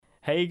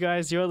Hey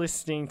guys, you're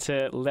listening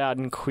to Loud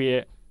and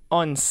Queer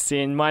on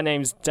SYN. My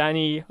name's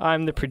Danny.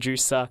 I'm the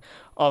producer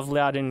of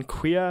Loud and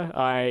Queer.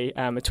 I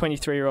am a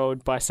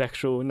 23-year-old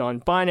bisexual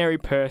non-binary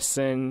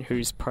person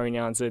whose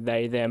pronouns are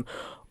they, them,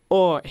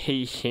 or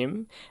he,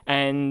 him.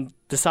 And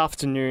this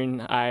afternoon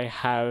I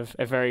have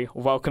a very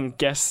welcome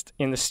guest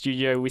in the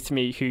studio with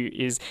me who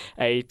is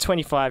a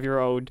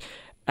 25-year-old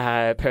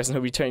person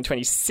who'll be turning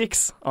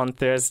 26 on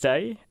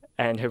Thursday.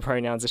 And her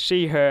pronouns are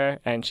she, her,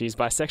 and she's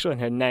bisexual. And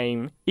her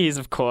name is,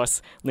 of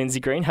course, Lindsay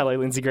Green. Hello,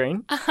 Lindsay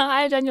Green.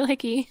 Hi, Daniel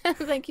Hickey.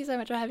 Thank you so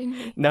much for having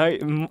me. No,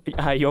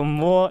 you're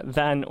more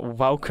than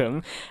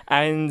welcome.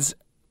 And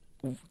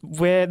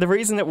the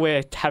reason that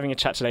we're having a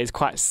chat today is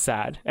quite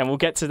sad, and we'll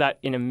get to that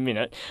in a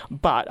minute.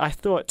 But I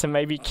thought to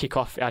maybe kick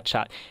off our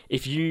chat,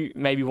 if you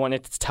maybe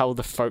wanted to tell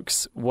the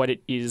folks what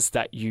it is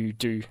that you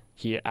do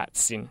here at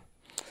SYN.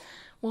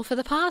 Well, for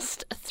the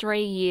past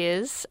 3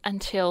 years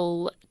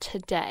until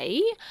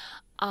today,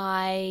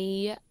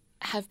 I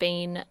have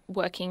been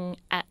working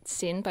at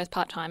SYN, both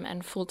part-time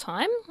and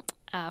full-time.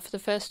 For the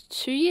first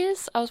 2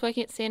 years I was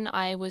working at SYN,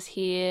 I was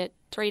here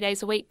 3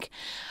 days a week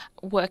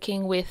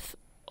working with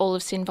all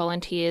of SYN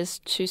volunteers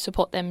to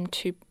support them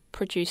to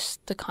produce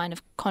the kind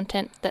of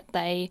content that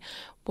they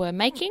were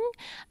making.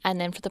 And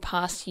then for the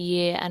past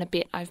year and a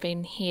bit, I've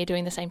been here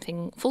doing the same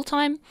thing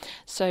full-time.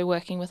 So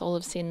working with all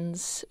of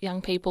SYN's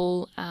young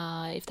people,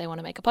 if they want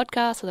to make a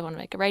podcast or they want to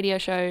make a radio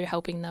show,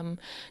 helping them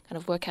kind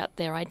of work out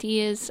their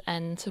ideas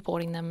and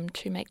supporting them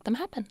to make them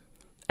happen.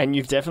 And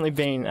you've definitely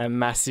been a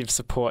massive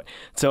support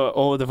to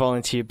all of the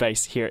volunteer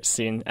base here at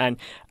SYN. And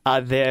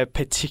are there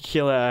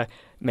particular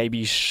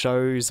maybe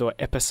shows or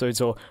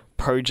episodes or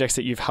projects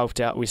that you've helped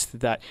out with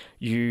that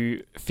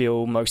you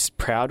feel most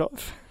proud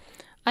of?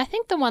 I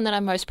think the one that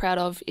I'm most proud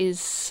of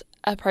is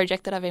a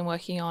project that I've been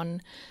working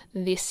on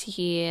this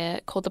year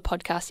called the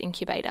Podcast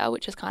Incubator,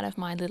 which is kind of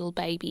my little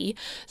baby.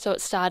 So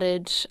it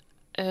started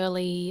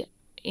early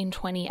in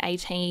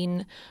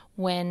 2018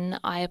 when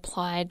I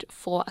applied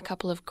for a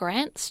couple of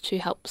grants to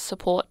help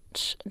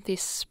support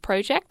this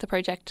project. The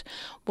project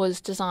was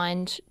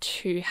designed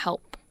to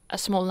help a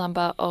small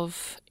number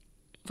of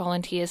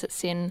volunteers at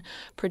SYN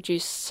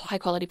produce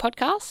high-quality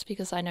podcasts,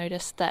 because I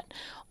noticed that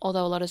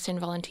although a lot of SYN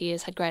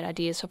volunteers had great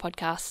ideas for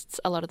podcasts,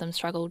 a lot of them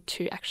struggled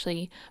to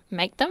actually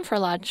make them for a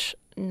large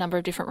number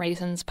of different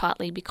reasons,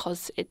 partly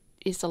because it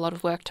is a lot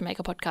of work to make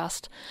a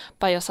podcast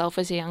by yourself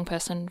as a young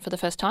person for the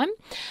first time.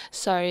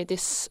 So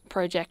this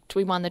project,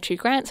 we won the 2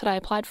 grants that I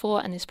applied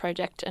for, and this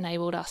project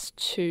enabled us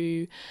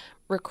to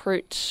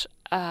recruit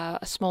a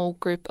small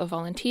group of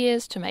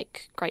volunteers to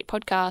make great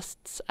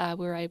podcasts.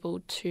 We were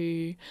able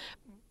to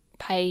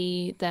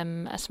pay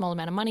them a small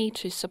amount of money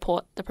to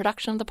support the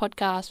production of the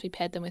podcast. We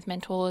paired them with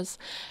mentors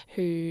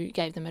who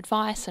gave them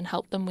advice and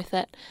helped them with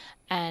it.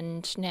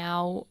 And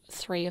now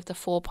 3 of the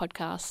 4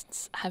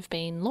 podcasts have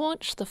been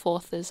launched. The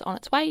 4th is on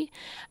its way.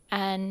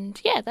 And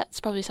yeah, that's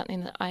probably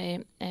something that I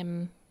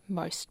am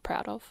most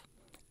proud of.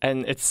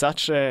 And it's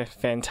such a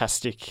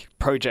fantastic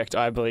project,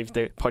 I believe,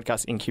 the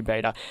Podcast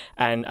Incubator.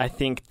 And I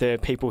think the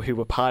people who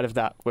were part of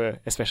that were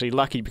especially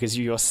lucky, because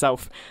you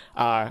yourself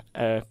are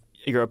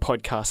you're a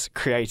podcast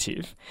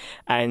creative.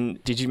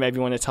 And did you maybe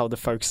want to tell the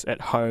folks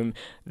at home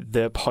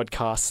the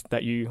podcast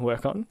that you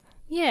work on?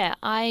 Yeah,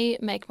 I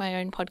make my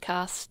own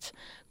podcast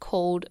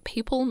called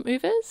People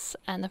Movers,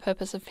 and the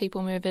purpose of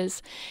People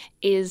Movers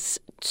is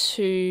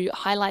to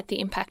highlight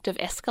the impact of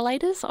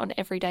escalators on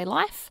everyday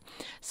life.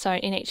 So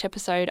in each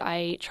episode,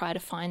 I try to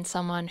find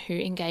someone who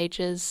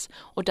engages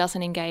or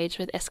doesn't engage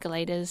with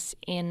escalators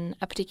in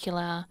a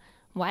particular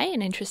way,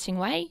 an interesting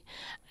way.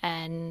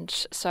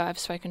 And so I've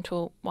spoken to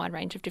a wide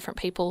range of different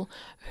people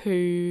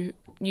who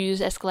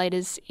use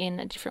escalators in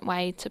a different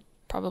way to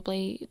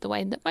probably the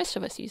way that most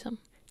of us use them.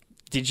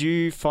 Did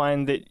you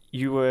find that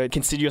you were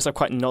consider yourself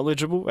quite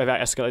knowledgeable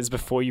about escalators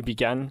before you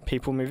began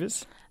People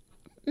Movers?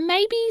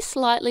 Maybe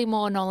slightly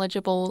more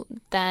knowledgeable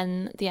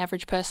than the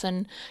average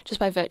person, just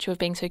by virtue of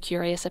being so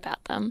curious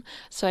about them.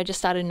 So I just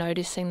started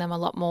noticing them a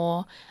lot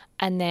more.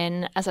 And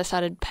then as I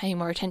started paying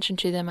more attention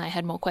to them, I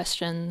had more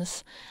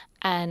questions.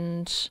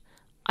 And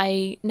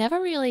I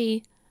never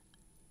really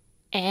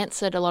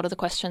answered a lot of the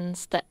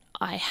questions that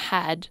I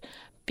had,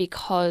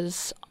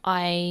 because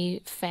I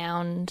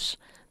found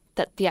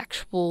that the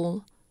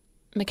actual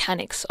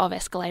mechanics of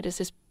escalators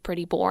is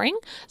pretty boring.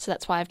 So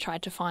that's why I've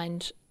tried to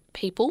find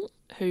people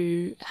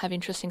who have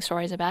interesting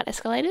stories about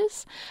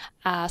escalators.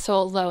 So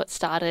although it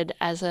started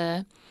as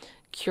a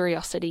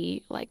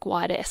curiosity, like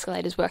why do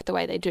escalators work the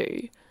way they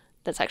do,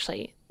 that's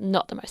actually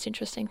not the most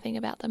interesting thing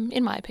about them,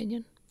 in my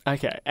opinion.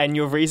 Okay, and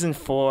your reason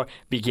for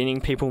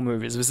beginning People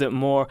Movers, was it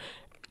more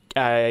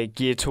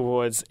geared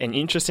towards an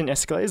interest in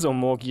escalators, or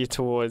more geared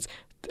towards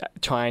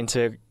trying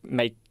to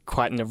make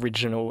quite an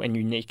original and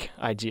unique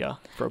idea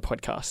for a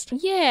podcast?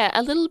 Yeah,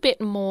 a little bit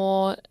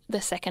more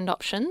the second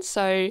option.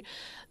 So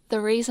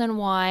the reason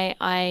why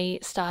I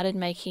started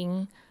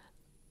making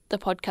the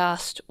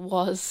podcast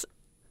was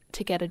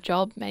to get a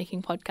job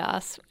making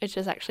podcasts, which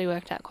has actually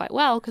worked out quite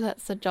well because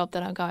that's the job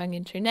that I'm going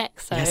into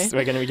next. So. Yes,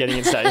 we're going to be getting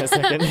into that in a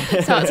second.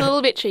 So it's a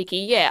little bit tricky.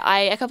 Yeah,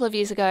 a couple of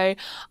years ago,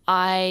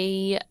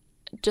 I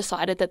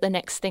decided that the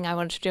next thing I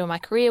wanted to do in my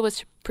career was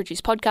to produce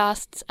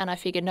podcasts, and I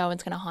figured no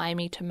one's going to hire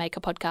me to make a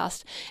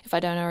podcast if I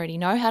don't already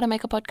know how to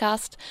make a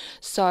podcast.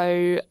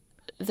 So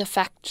the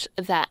fact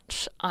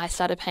that I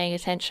started paying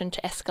attention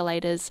to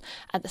escalators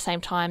at the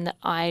same time that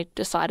I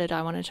decided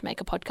I wanted to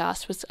make a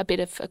podcast was a bit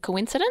of a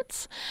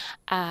coincidence,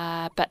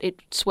 but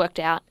it's worked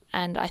out,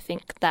 and I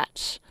think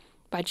that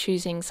by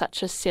choosing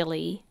such a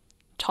silly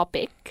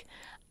topic,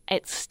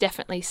 it's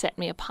definitely set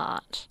me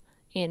apart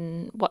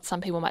in what some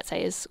people might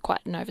say is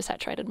quite an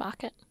oversaturated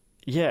market.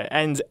 Yeah,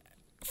 and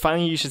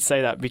funny you should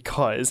say that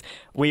because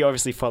we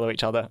obviously follow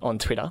each other on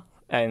Twitter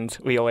and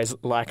we always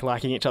like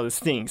liking each other's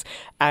things.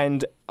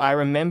 And I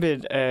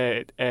remembered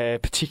a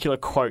particular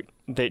quote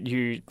that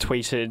you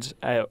tweeted,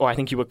 or I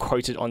think you were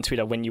quoted on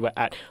Twitter when you were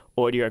at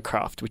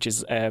AudioCraft, which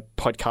is a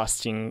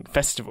podcasting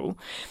festival.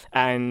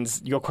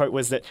 And your quote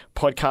was that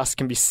podcasts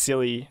can be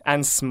silly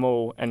and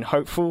small and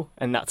hopeful,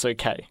 and that's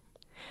okay.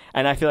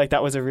 And I feel like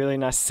that was a really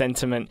nice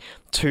sentiment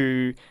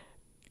to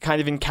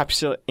kind of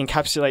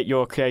encapsulate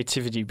your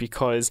creativity,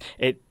 because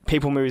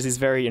People Movers is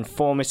very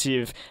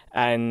informative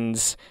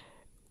and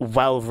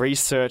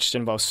well-researched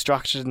and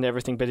well-structured and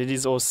everything, but it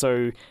is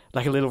also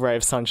like a little ray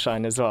of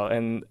sunshine as well,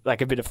 and like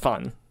a bit of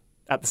fun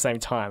at the same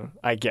time,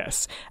 I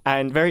guess.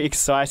 And very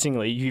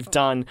excitingly, you've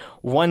done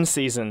one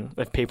season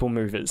of People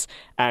Movers,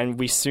 and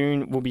we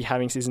soon will be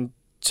having season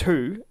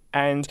 2,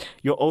 and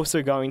you're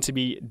also going to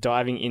be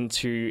diving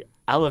into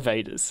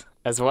elevators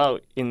as well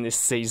in this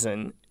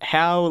season.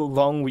 How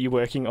long were you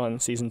working on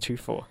season 2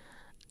 for?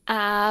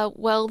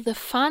 Well, the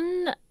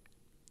fun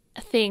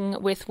thing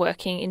with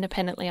working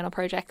independently on a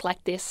project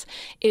like this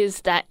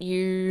is that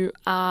you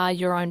are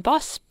your own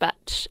boss,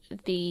 but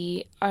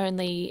the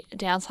only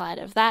downside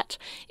of that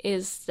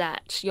is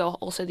that you're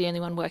also the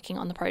only one working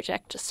on the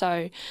project.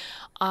 So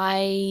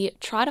I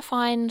try to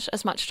find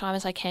as much time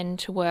as I can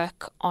to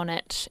work on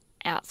it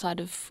outside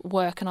of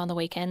work and on the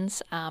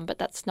weekends, but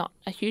that's not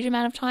a huge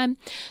amount of time.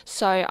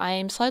 So I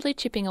am slowly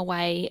chipping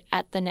away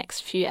at the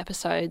next few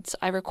episodes.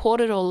 I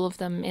recorded all of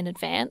them in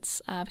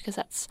advance because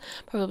that's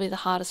probably the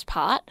hardest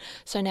part.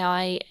 So now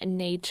I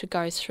need to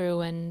go through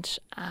and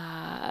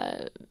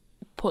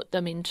put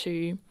them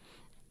into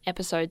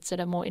episodes that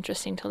are more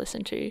interesting to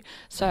listen to.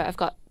 So I've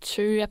got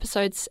 2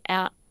 episodes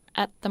out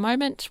at the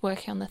moment,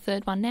 working on the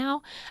 3rd one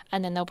now,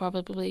 and then there'll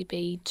probably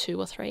be 2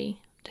 or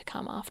 3 to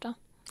come after.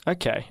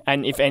 Okay,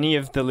 and if any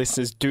of the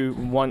listeners do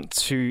want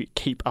to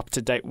keep up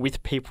to date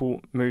with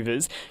People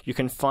Movers, you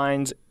can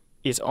find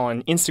it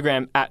on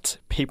Instagram at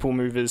People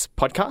Movers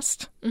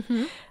Podcast.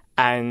 Mm-hmm.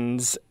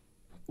 And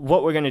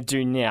what we're going to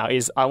do now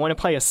is I want to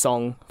play a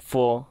song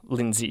for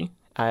Lindsay.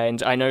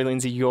 And I know,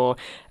 Lindsay, you're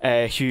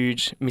a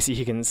huge Missy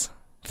Higgins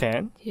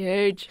fan.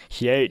 Huge.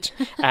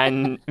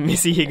 And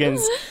Missy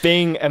Higgins,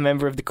 being a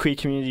member of the queer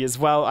community as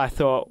well, I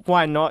thought,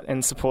 why not,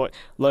 and support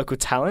local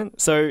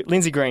talent. So,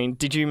 Lindsay Green,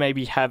 did you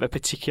maybe have a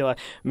particular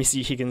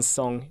Missy Higgins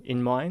song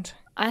in mind?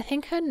 I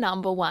think her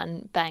number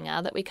one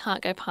banger that we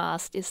can't go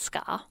past is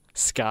Scar.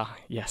 Scar,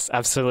 yes,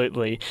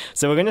 absolutely.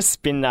 So we're going to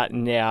spin that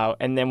now,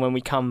 and then when we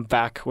come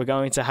back, we're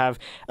going to have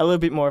a little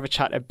bit more of a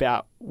chat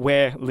about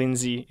where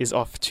Lindsay is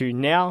off to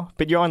now.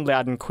 But you're on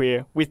Loud and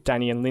Queer with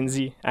Danny and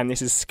Lindsay, and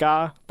this is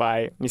Scar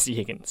by Missy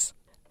Higgins.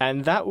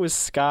 And that was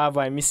Scar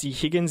by Missy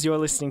Higgins. You're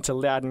listening to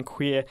Loud and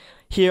Queer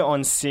here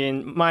on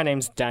SYN. My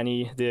name's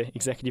Danny, the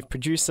executive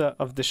producer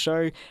of the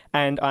show,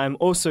 and I'm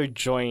also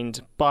joined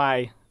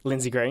by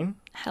Lindsay Green.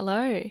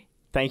 Hello.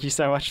 Thank you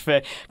so much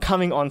for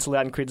coming on to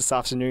Loud and Queer this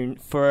afternoon.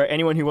 For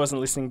anyone who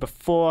wasn't listening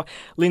before,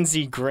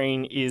 Lindsay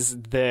Green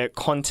is the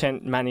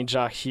content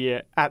manager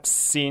here at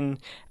SYN,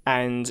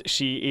 and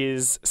she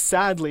is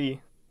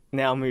sadly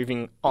now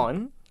moving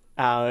on.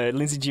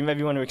 Lindsay, do you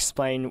maybe want to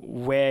explain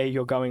where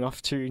you're going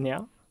off to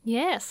now?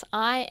 Yes,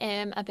 I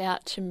am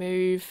about to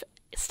move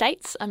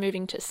states. I'm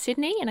moving to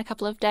Sydney in a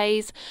couple of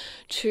days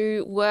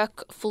to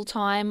work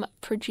full-time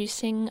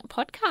producing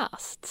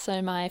podcasts. So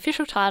my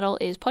official title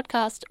is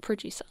podcast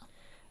producer.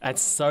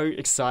 That's so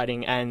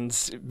exciting,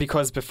 and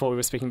because before we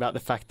were speaking about the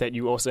fact that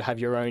you also have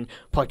your own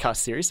podcast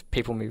series,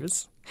 People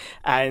Movers,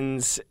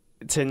 and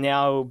to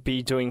now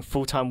be doing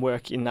full-time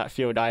work in that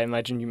field, I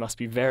imagine you must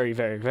be very,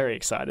 very, very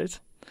excited.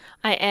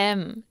 I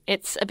am.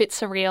 It's a bit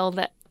surreal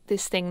that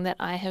this thing that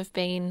I have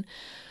been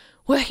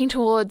working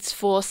towards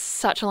for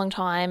such a long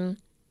time,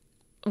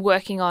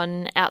 working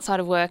on outside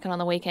of work and on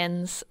the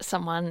weekends,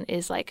 someone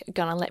is like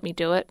gonna let me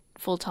do it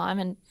full-time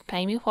and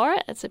pay me for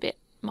it. It's a bit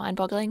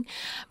mind-boggling,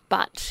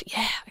 but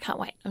yeah, I can't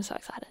wait. I'm so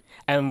excited.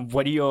 And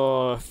what are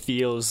your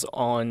feels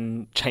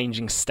on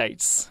changing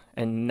states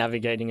and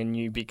navigating a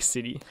new big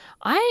city?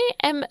 I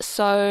am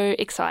so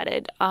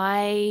excited.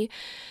 I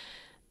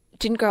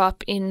didn't grow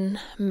up in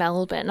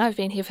Melbourne. I've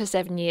been here for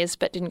 7 years,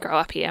 but didn't grow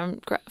up here.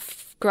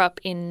 Grew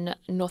up in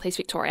northeast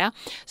Victoria,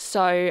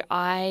 so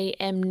I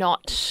am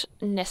not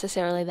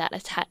necessarily that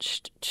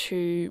attached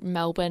to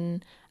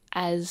Melbourne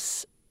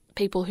as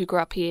people who grew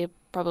up here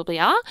probably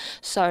are.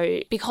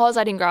 So because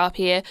I didn't grow up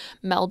here,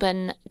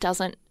 Melbourne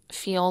doesn't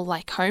feel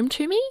like home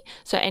to me.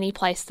 So any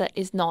place that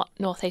is not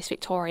Northeast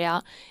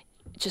Victoria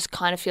just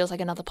kind of feels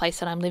like another place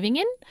that I'm living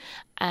in.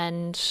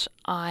 And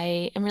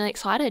I am really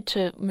excited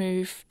to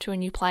move to a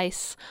new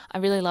place. I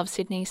really love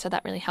Sydney, so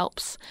that really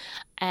helps.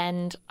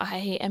 And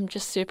I am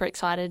just super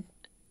excited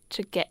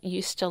to get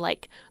used to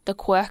like the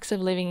quirks of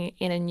living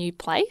in a new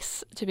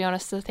place. To be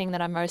honest, the thing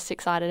that I'm most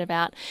excited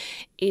about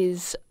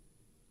is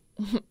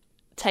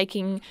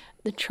taking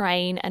the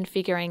train and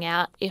figuring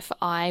out if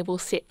I will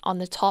sit on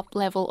the top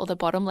level or the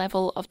bottom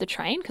level of the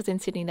train, because in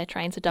Sydney their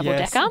trains are double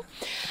decker.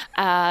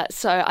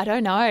 So I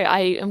don't know. I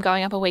am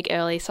going up a week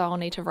early, so I'll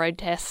need to road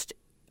test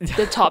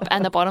the top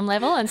and the bottom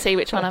level and see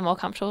which one I'm more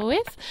comfortable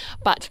with.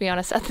 But to be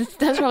honest,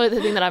 that's probably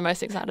the thing that I'm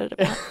most excited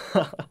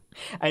about.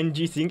 And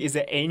do you think, is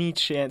there any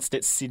chance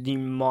that Sydney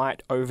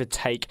might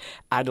overtake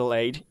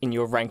Adelaide in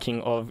your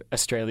ranking of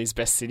Australia's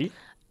best city?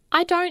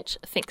 I don't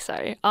think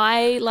so.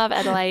 I love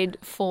Adelaide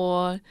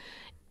for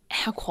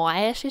how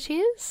quiet it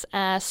is,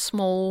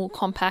 small,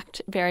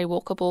 compact, very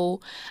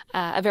walkable,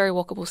 a very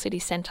walkable city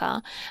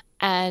centre.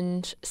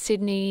 And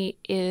Sydney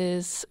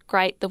is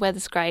great. The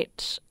weather's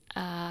great.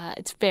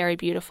 It's very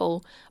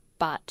beautiful,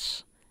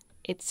 but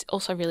it's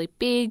also really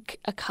big.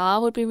 A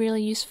car would be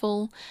really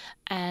useful.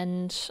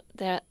 And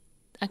there are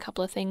a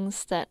couple of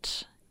things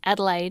that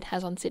Adelaide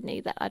has on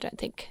Sydney that I don't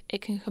think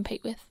it can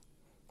compete with.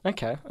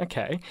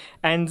 Okay.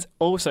 And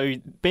also,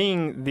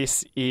 being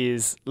this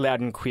is Loud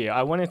and Queer,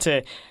 I wanted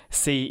to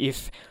see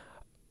if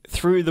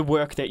through the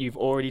work that you've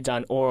already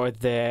done or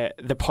the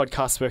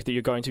podcast work that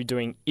you're going to be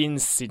doing in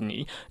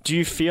Sydney, do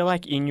you feel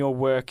like in your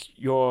work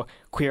your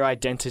queer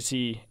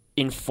identity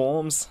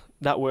informs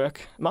that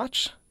work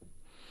much?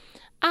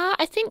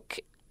 I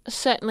think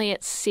certainly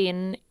at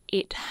SYN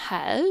it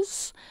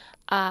has.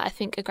 I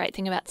think a great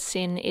thing about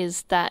SYN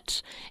is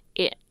that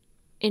it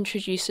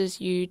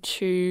introduces you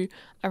to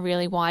a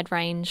really wide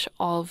range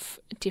of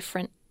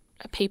different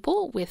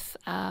people with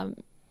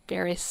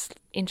various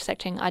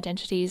intersecting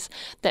identities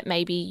that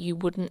maybe you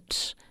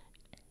wouldn't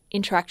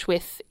interact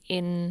with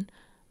in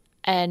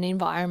an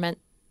environment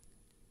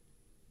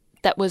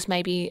that was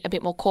maybe a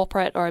bit more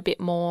corporate or a bit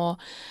more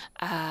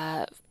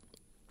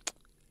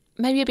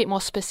maybe a bit more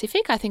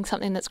specific. I think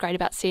something that's great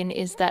about SYN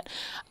is that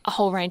a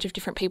whole range of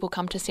different people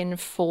come to SYN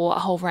for a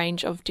whole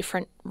range of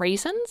different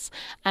reasons.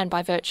 And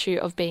by virtue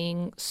of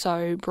being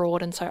so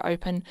broad and so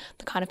open,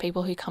 the kind of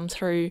people who come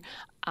through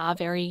are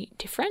very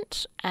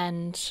different.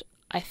 And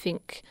I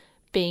think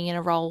being in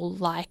a role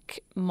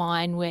like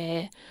mine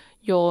where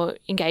you're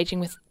engaging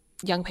with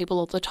young people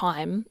all the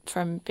time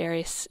from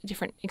various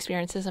different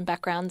experiences and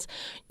backgrounds,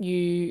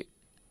 you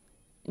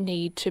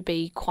need to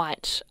be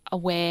quite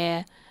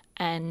aware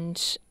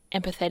and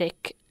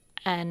empathetic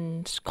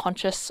and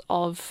conscious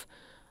of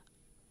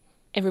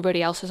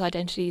everybody else's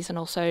identities and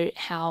also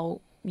how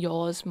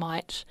yours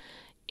might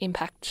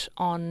impact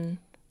on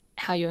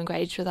how you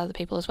engage with other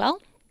people as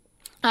well.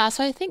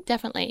 So I think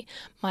definitely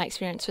my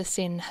experience with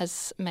SYN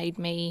has made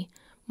me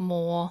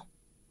more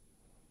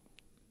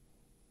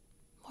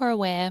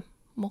aware,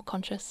 more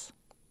conscious.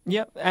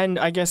 Yep, and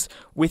I guess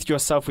with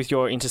yourself, with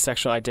your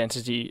intersectional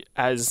identity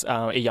as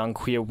a young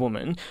queer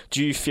woman,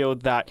 do you feel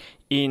that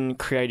in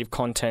creative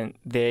content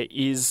there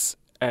is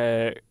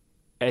a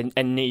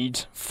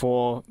need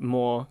for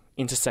more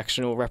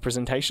intersectional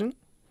representation?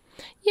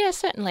 Yeah,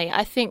 certainly.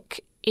 I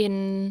think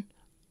in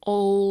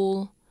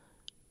all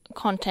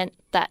content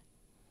that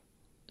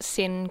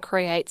SYN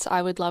creates,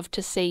 I would love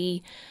to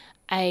see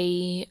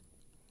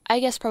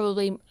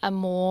probably a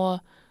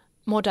more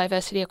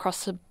diversity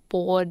across the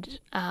board,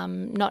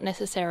 not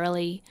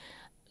necessarily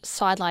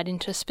sidelined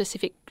into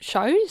specific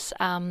shows,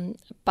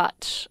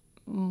 but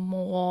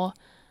more...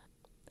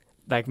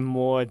 Like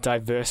more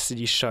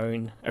diversity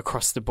shown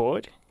across the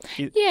board?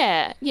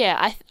 Yeah.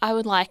 I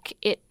would like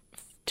it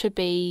to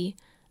be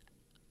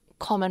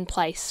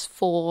commonplace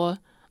for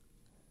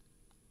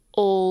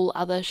all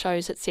other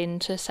shows at SYN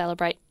to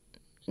celebrate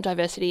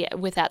diversity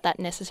without that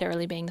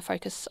necessarily being the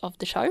focus of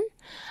the show.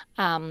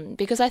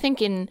 Because I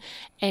think in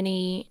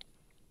any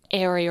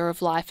area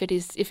of life,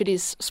 if it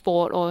is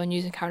sport or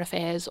news and current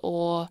affairs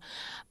or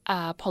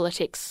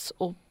politics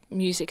or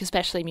music,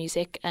 especially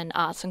music and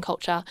arts and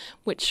culture,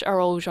 which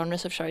are all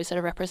genres of shows that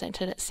are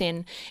represented at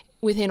SYN,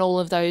 within all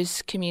of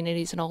those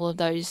communities and all of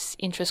those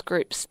interest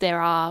groups,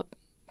 there are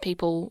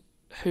people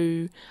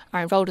who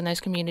are involved in those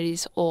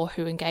communities or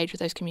who engage with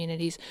those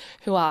communities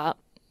who are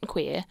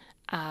queer.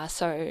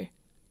 So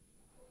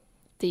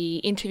the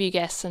interview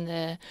guests and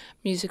the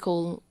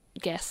musical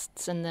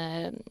guests and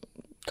the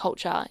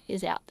culture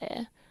is out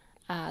there.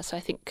 So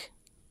I think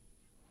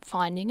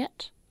finding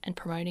it and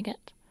promoting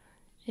it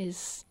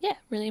is,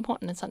 really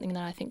important and something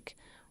that I think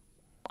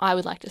I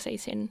would like to see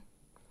SYN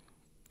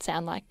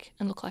sound like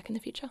and look like in the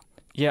future.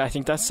 Yeah, I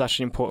think that's such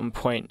an important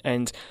point.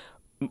 And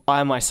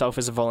I myself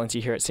as a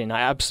volunteer here at SYN,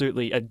 I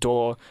absolutely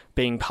adore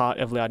being part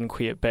of Loud and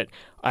Queer, but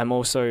I'm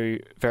also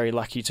very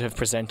lucky to have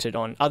presented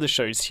on other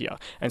shows here.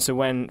 And so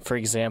when, for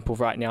example,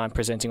 right now I'm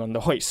presenting on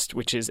The Hoist,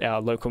 which is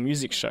our local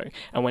music show,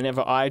 and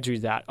whenever I do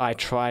that, I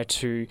try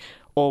to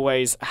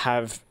always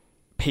have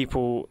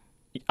people,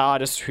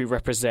 artists who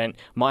represent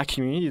my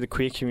community, the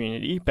queer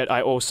community, but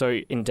I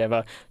also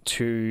endeavour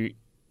to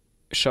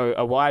show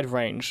a wide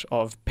range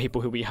of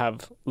people who we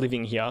have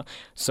living here,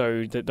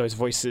 so that those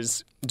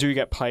voices do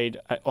get played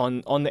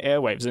on the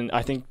airwaves. And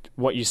I think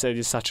what you said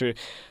is such an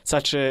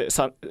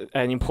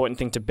important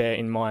thing to bear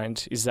in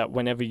mind, is that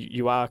whenever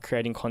you are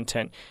creating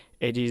content,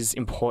 it is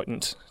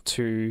important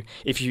to,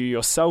 if you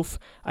yourself,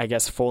 I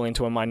guess, fall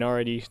into a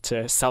minority,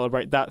 to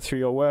celebrate that through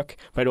your work,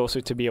 but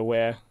also to be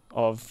aware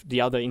of the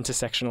other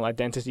intersectional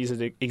identities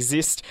that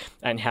exist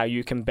and how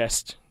you can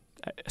best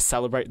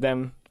celebrate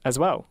them as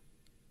well.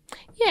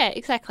 Yeah,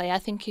 exactly. I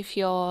think if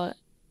you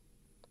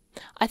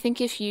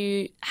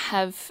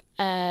have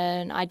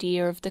an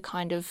idea of the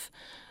kind of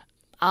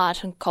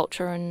art and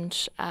culture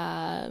and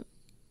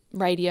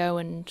radio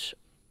and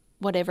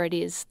whatever it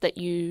is that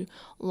you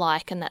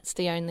like, and that's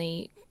the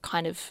only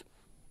kind of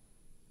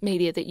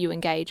media that you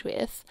engage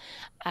with,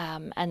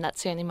 and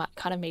that's the only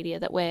kind of media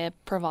that we're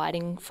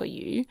providing for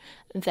you,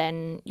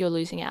 then you're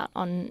losing out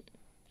on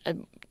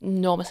an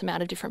enormous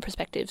amount of different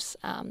perspectives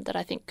that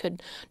I think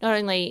could not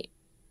only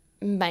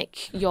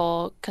make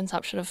your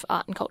consumption of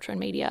art and culture and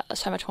media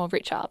so much more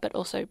richer, but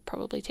also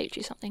probably teach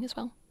you something as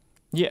well.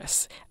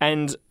 Yes,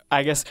 and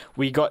I guess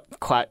we got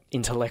quite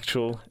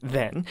intellectual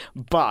then,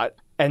 but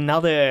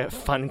another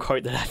fun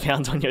quote that I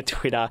found on your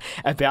Twitter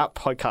about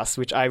podcasts,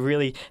 which I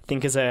really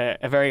think is a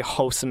very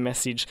wholesome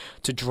message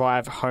to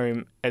drive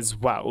home as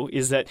well,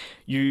 is that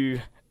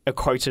you are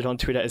quoted on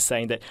Twitter as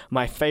saying that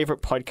my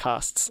favourite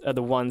podcasts are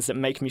the ones that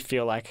make me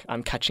feel like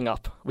I'm catching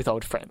up with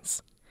old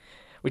friends,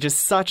 which is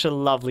such a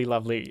lovely,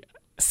 lovely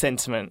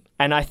sentiment.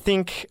 And I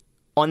think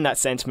on that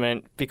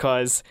sentiment,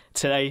 because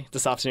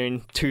this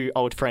afternoon, two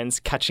old friends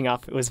catching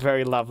up, it was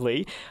very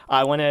lovely.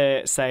 I want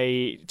to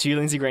say to you,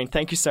 Lindsay Green,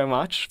 thank you so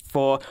much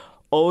for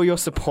all your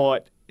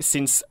support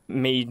since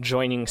me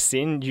joining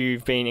SYN.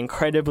 You've been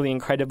incredibly,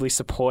 incredibly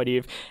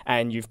supportive,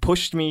 and you've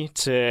pushed me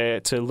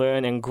to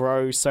learn and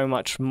grow so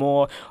much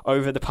more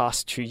over the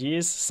past 2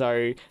 years.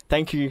 So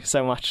thank you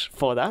so much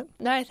for that.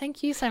 No,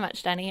 thank you so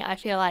much, Danny. I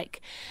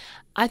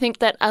think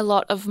that a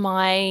lot of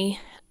my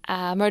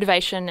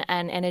motivation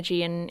and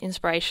energy and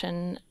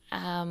inspiration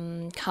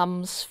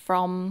comes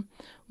from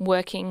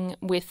working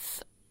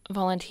with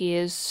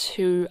volunteers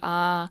who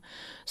are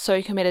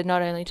so committed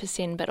not only to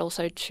SYN but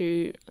also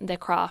to their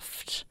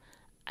craft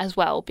as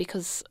well,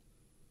 because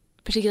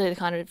particularly the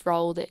kind of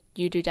role that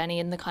you do, Danny,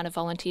 and the kind of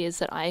volunteers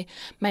that I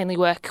mainly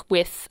work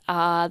with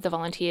are the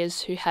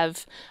volunteers who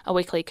have a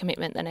weekly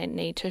commitment that they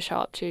need to show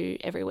up to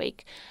every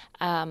week,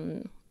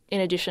 in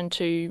addition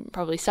to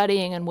probably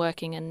studying and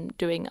working and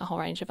doing a whole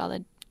range of other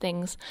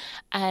things.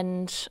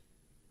 And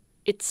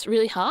it's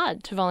really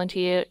hard to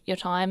volunteer your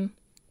time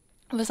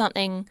for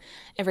something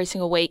every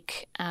single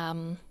week,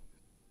 and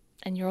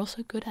you're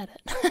also good at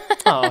it.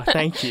 Oh,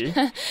 thank you.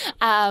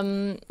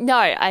 No,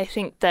 I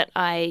think that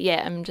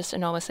I'm just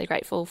enormously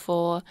grateful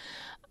for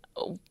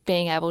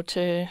being able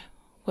to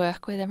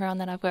work with everyone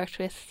that I've worked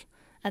with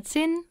at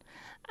SYN.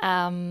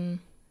 I'll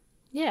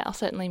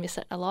certainly miss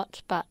it a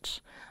lot, but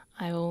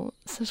I will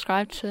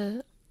subscribe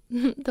to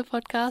the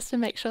podcast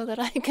and make sure that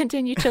I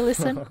continue to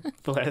listen.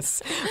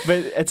 Bless.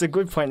 But it's a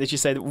good point that you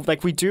say that,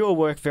 like, we do all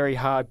work very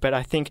hard, but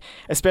I think,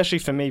 especially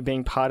for me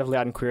being part of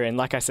Loud and Queer, and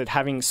like I said,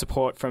 having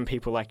support from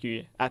people like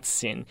you at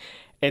SYN,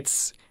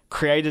 it's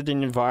created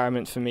an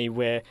environment for me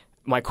where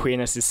my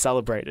queerness is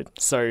celebrated.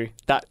 So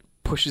that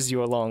pushes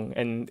you along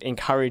and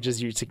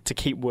encourages you to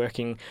keep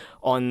working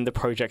on the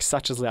projects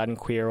such as Loud and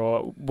Queer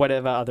or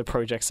whatever other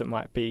projects it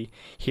might be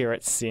here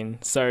at SYN.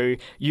 So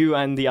you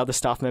and the other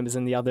staff members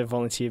and the other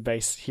volunteer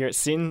base here at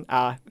SYN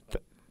are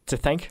to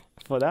thank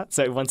for that.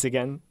 So once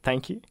again,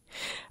 thank you.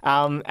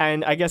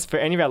 And I guess for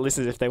any of our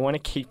listeners, if they want to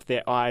keep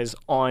their eyes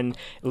on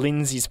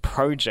Lindsay's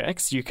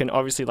projects, you can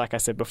obviously, like I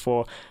said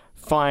before,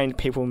 find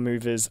People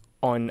Movers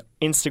on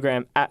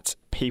Instagram at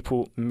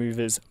People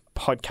Movers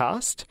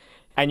Podcast.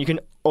 And you can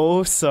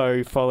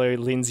also follow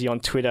Lindsay on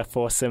Twitter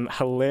for some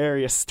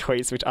hilarious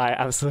tweets, which I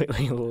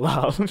absolutely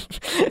love.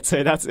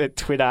 So that's at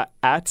Twitter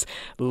at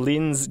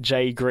Linds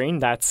J Green.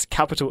 That's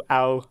capital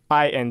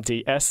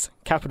LINDS,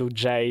 capital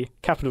J,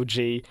 capital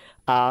G,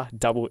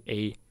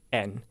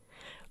 REEN.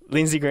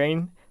 Lindsay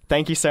Green,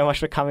 thank you so much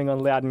for coming on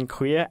Loud and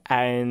Queer,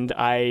 and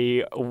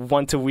I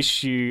want to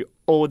wish you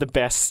all the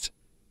best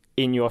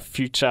in your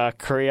future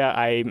career.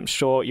 I'm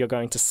sure you're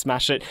going to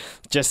smash it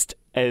just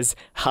as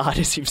hard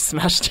as you've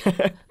smashed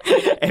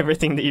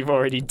everything that you've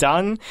already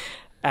done.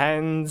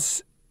 And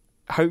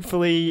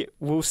hopefully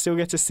we'll still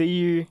get to see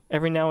you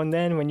every now and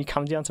then when you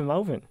come down to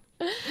Melbourne.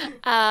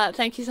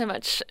 Thank you so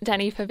much,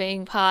 Danny, for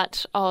being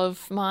part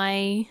of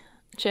my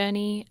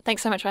journey.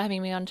 Thanks so much for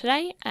having me on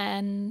today,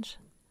 and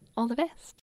all the best.